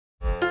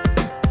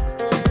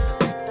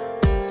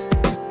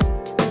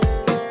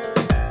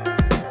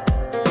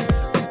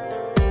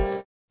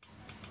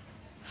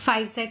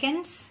5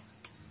 seconds.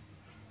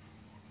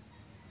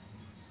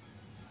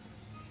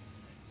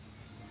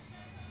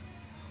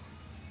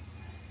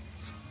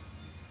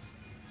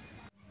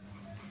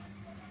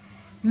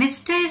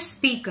 Mr.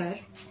 Speaker,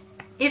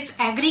 if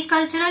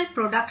agricultural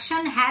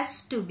production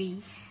has to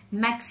be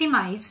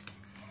maximized,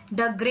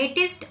 the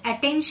greatest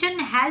attention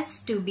has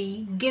to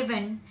be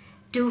given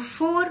to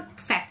 4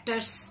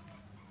 factors.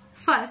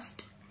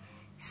 First,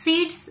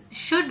 seeds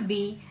should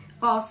be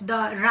of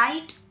the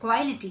right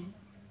quality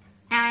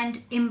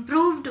and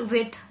improved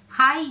with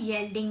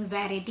high-yielding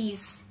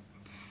varieties.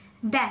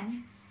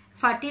 Then,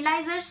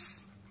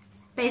 fertilizers,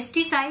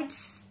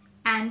 pesticides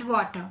and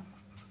water.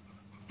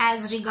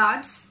 As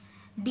regards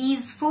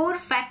these 4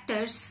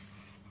 factors,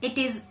 it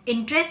is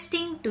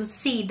interesting to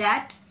see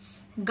that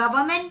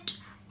government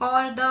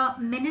or the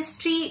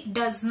ministry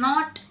does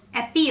not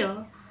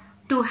appear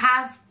to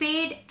have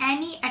paid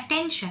any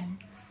attention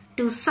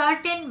to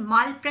certain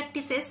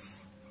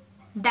malpractices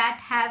that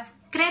have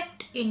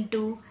crept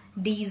into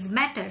these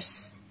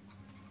matters.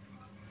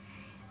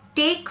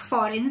 Take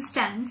for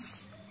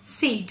instance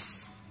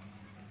seeds.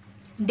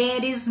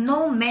 There is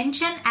no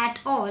mention at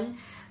all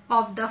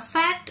of the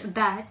fact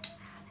that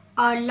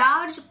a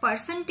large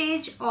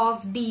percentage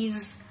of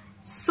these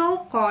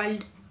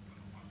so-called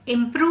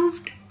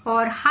improved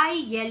or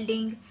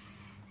high-yielding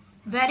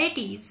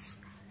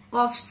varieties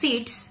of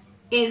seeds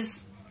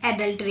is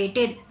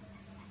adulterated.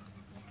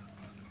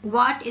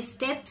 What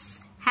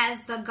steps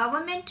has the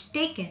government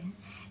taken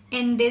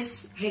in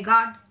this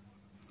regard?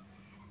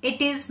 It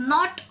is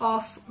not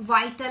of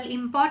vital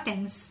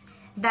importance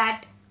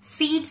that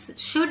seeds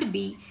should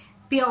be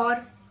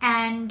pure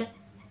and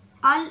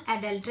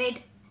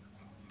unadulterated.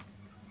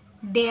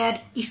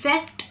 Their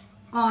effect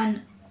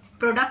on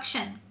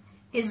production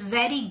is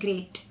very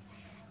great.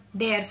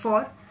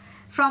 Therefore,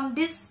 from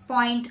this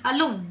point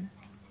alone,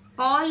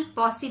 all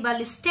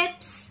possible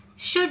steps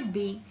should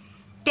be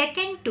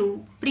taken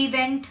to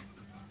prevent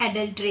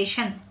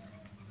adulteration.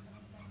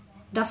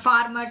 The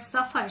farmer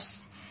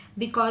suffers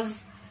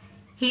because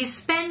he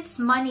spends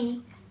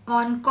money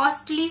on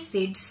costly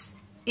seeds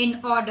in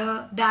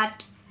order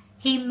that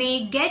he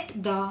may get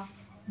the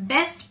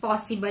best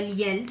possible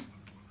yield,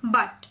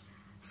 but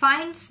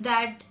finds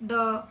that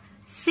the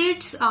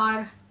seeds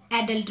are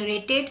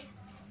adulterated.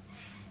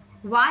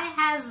 Why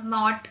has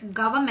not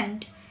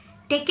government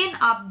taken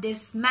up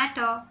this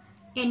matter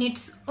in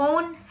its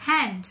own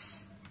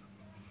hands?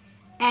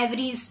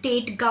 Every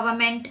state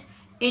government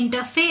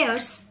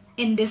interferes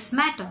in this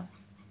matter.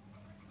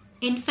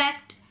 In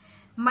fact,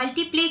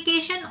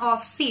 multiplication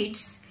of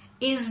seeds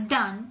is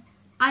done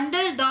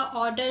under the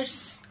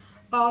orders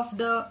of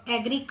the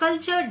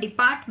Agriculture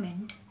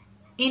Department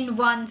in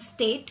one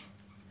state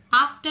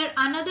after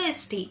another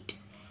state,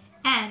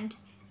 and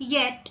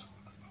yet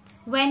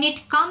when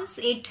it comes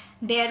to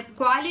their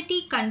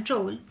quality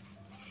control,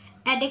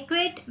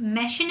 adequate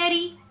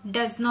machinery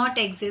does not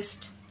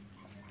exist.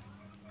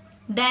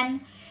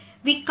 Then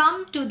we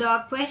come to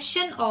the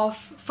question of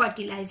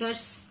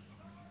fertilizers.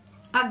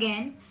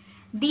 Again,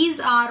 these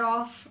are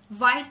of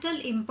vital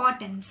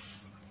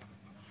importance.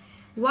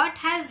 What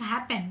has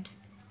happened?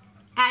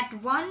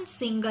 At one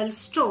single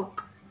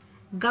stroke,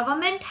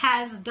 government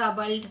has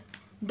doubled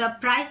the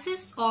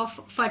prices of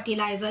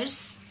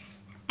fertilizers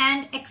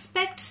and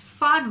expects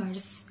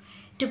farmers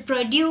to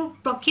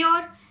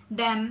procure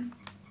them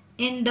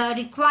in the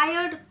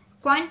required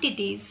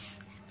quantities,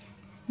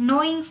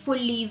 knowing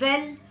fully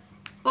well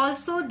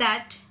also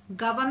that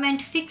government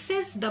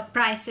fixes the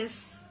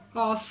prices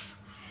of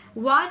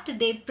what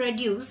they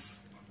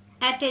produce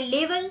at a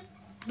level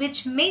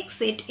which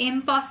makes it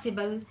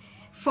impossible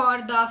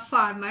for the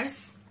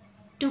farmers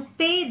to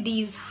pay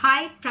these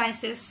high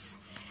prices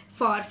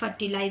for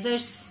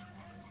fertilizers.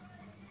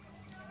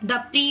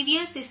 The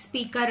previous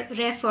speaker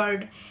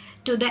referred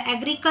to the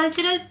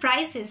Agricultural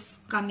Prices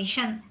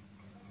Commission.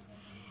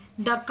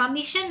 The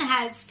Commission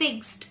has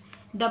fixed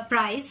the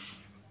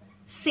price,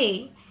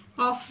 say,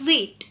 of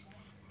wheat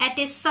at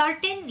a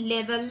certain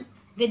level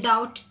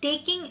without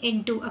taking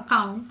into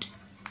account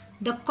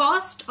the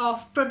cost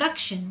of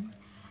production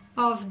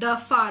of the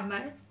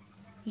farmer.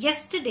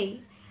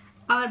 Yesterday,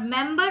 a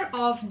member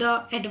of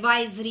the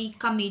advisory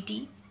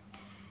committee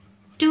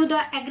to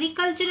the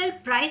Agricultural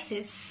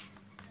Prices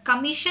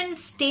Commission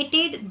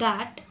stated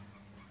that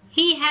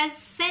he has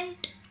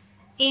sent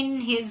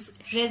in his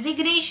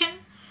resignation.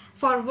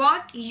 For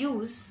what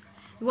use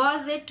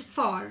was it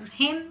for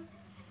him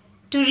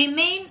to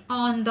remain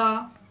on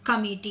the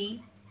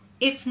committee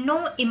if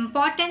no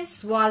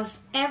importance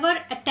was ever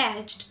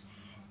attached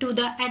to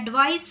the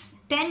advice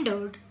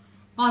tendered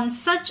on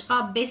such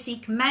a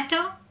basic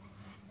matter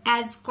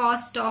as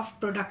cost of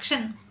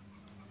production?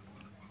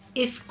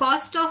 If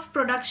cost of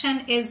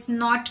production is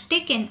not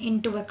taken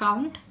into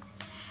account,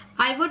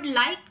 I would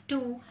like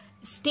to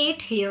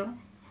state here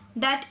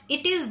that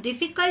it is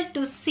difficult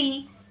to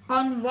see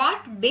on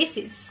what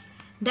basis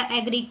the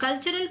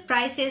Agricultural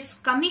Prices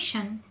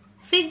Commission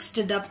fixed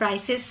the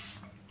prices.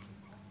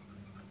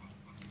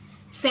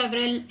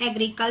 Several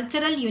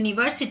agricultural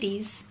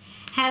universities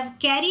have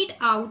carried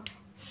out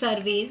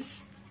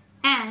surveys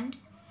and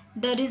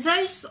the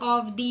results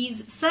of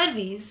these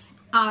surveys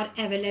are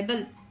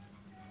available.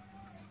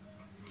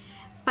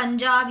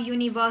 Punjab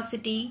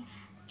University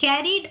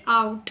carried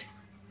out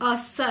a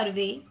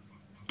survey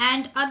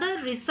and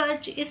other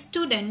research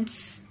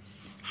students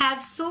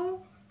have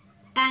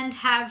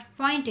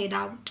pointed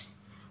out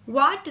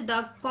what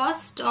the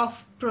cost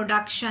of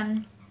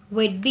production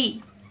would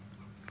be.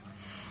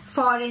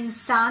 For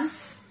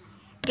instance,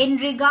 in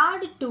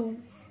regard to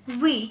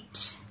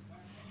wheat,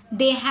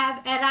 they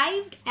have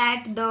arrived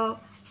at the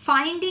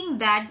finding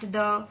that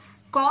the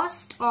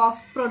cost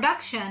of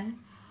production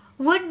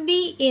would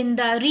be in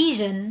the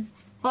region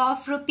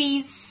of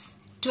rupees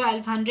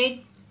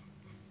 1200.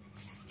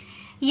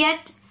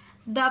 Yet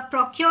the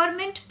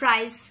procurement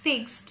price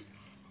fixed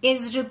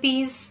is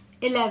rupees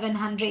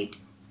 1100.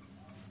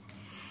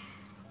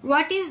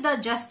 What is the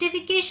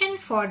justification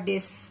for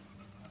this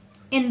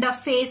in the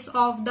face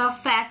of the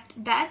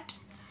fact that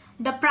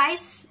the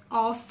price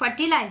of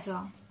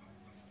fertilizer,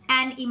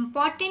 an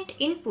important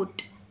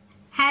input,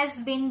 has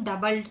been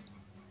doubled?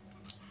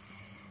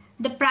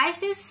 The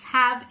prices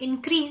have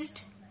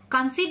increased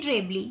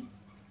considerably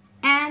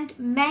and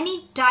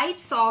many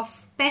types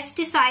of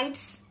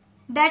pesticides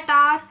that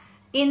are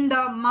in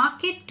the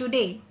market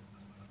today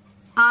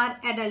are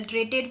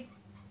adulterated.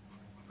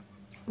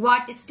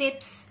 What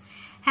steps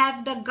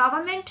have the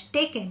government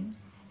taken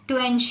to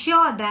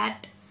ensure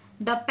that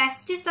the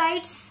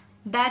pesticides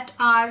that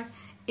are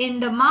in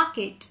the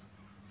market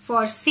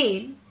for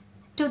sale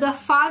to the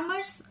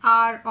farmers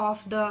are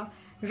of the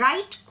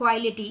right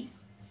quality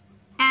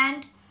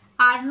and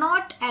are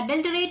not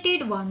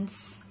adulterated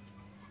ones?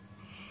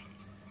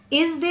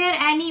 Is there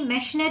any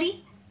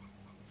machinery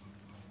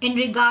in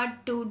regard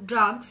to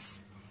drugs?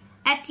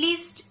 At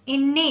least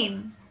in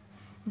name,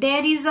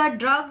 there is a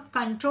drug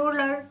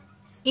controller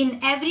in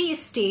every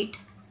state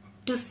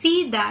to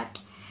see that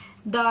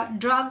the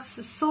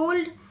drugs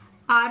sold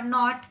are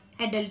not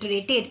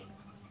adulterated.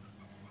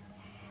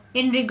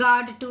 In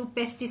regard to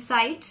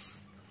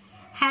pesticides,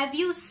 have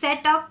you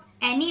set up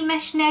any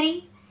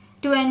machinery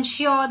to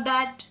ensure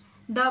that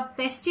the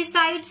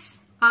pesticides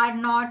are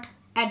not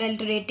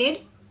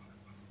adulterated?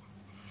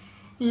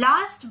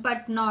 Last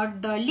but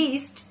not the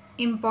least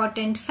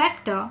important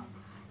factor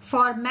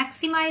for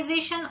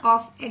maximization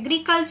of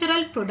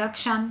agricultural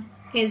production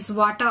is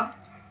water.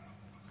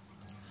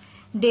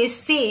 They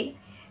say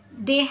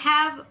they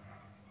have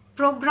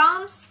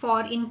programs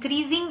for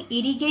increasing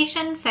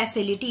irrigation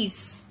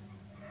facilities.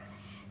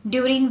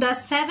 During the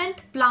 7th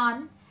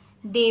plan,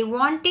 they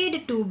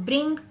wanted to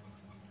bring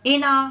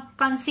in a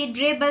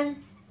considerable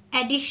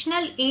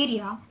additional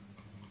area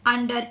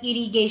under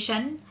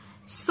irrigation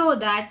so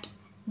that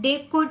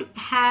they could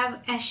have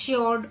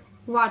assured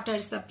water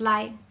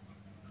supply.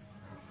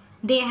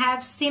 They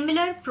have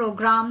similar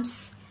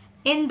programs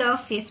in the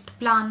 5th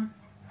plan.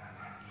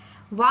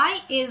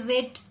 Why is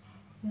it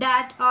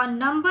that a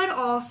number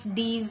of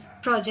these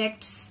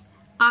projects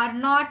are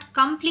not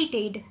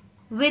completed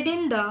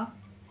within the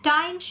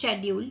time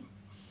schedule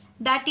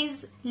that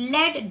is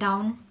laid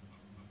down?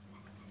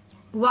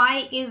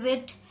 Why is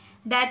it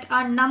that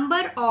a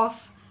number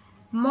of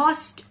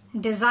most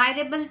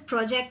desirable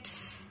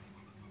projects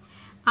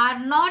are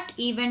not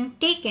even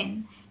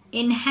taken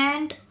in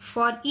hand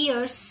for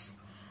years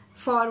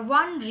for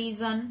one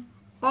reason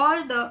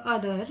or the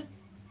other,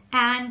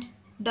 and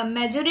the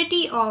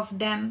majority of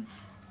them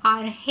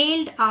are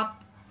held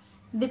up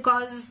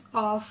because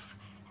of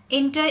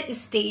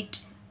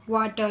interstate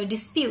water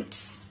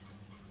disputes?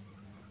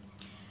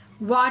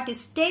 What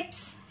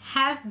steps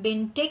have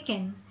been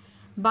taken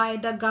by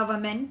the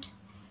government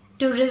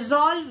to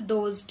resolve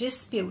those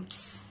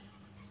disputes?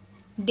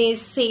 They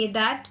say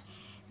that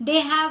they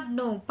have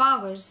no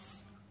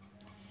powers.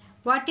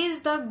 What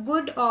is the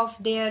good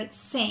of their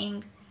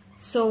saying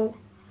so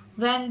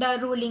when the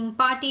ruling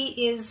party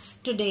is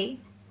today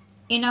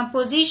in a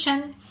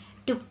position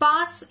to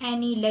pass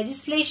any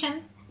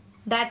legislation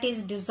that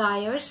it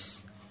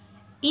desires,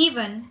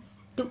 even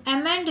to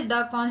amend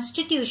the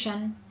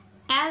constitution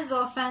as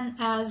often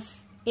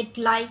as it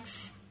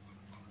likes,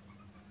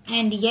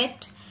 and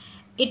yet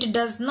it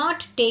does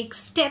not take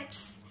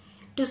steps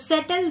to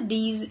settle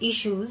these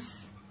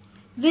issues,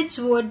 which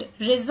would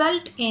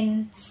result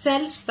in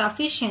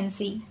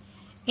self-sufficiency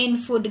in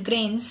food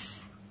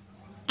grains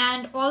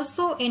and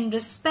also in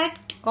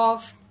respect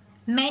of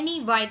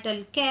many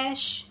vital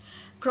cash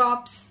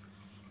crops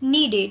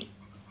needed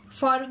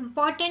for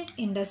important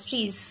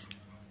industries?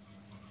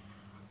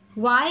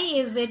 Why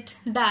is it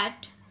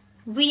that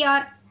we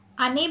are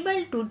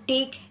unable to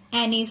take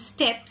any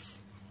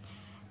steps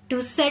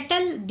to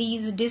settle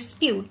these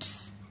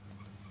disputes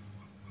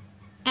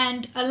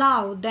and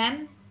allow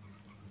them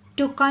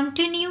to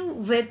continue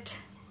with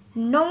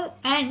no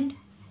end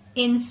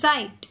in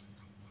sight?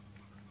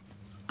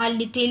 A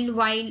little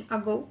while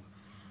ago,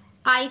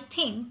 I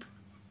think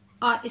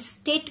a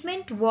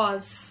statement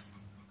was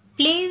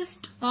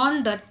placed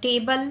on the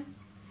table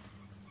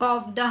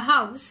of the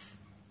House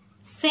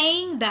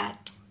saying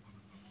that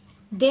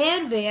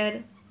there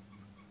were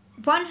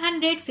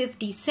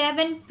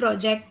 157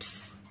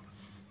 projects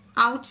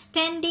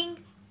outstanding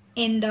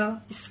in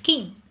the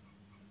scheme.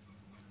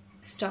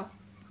 Stop.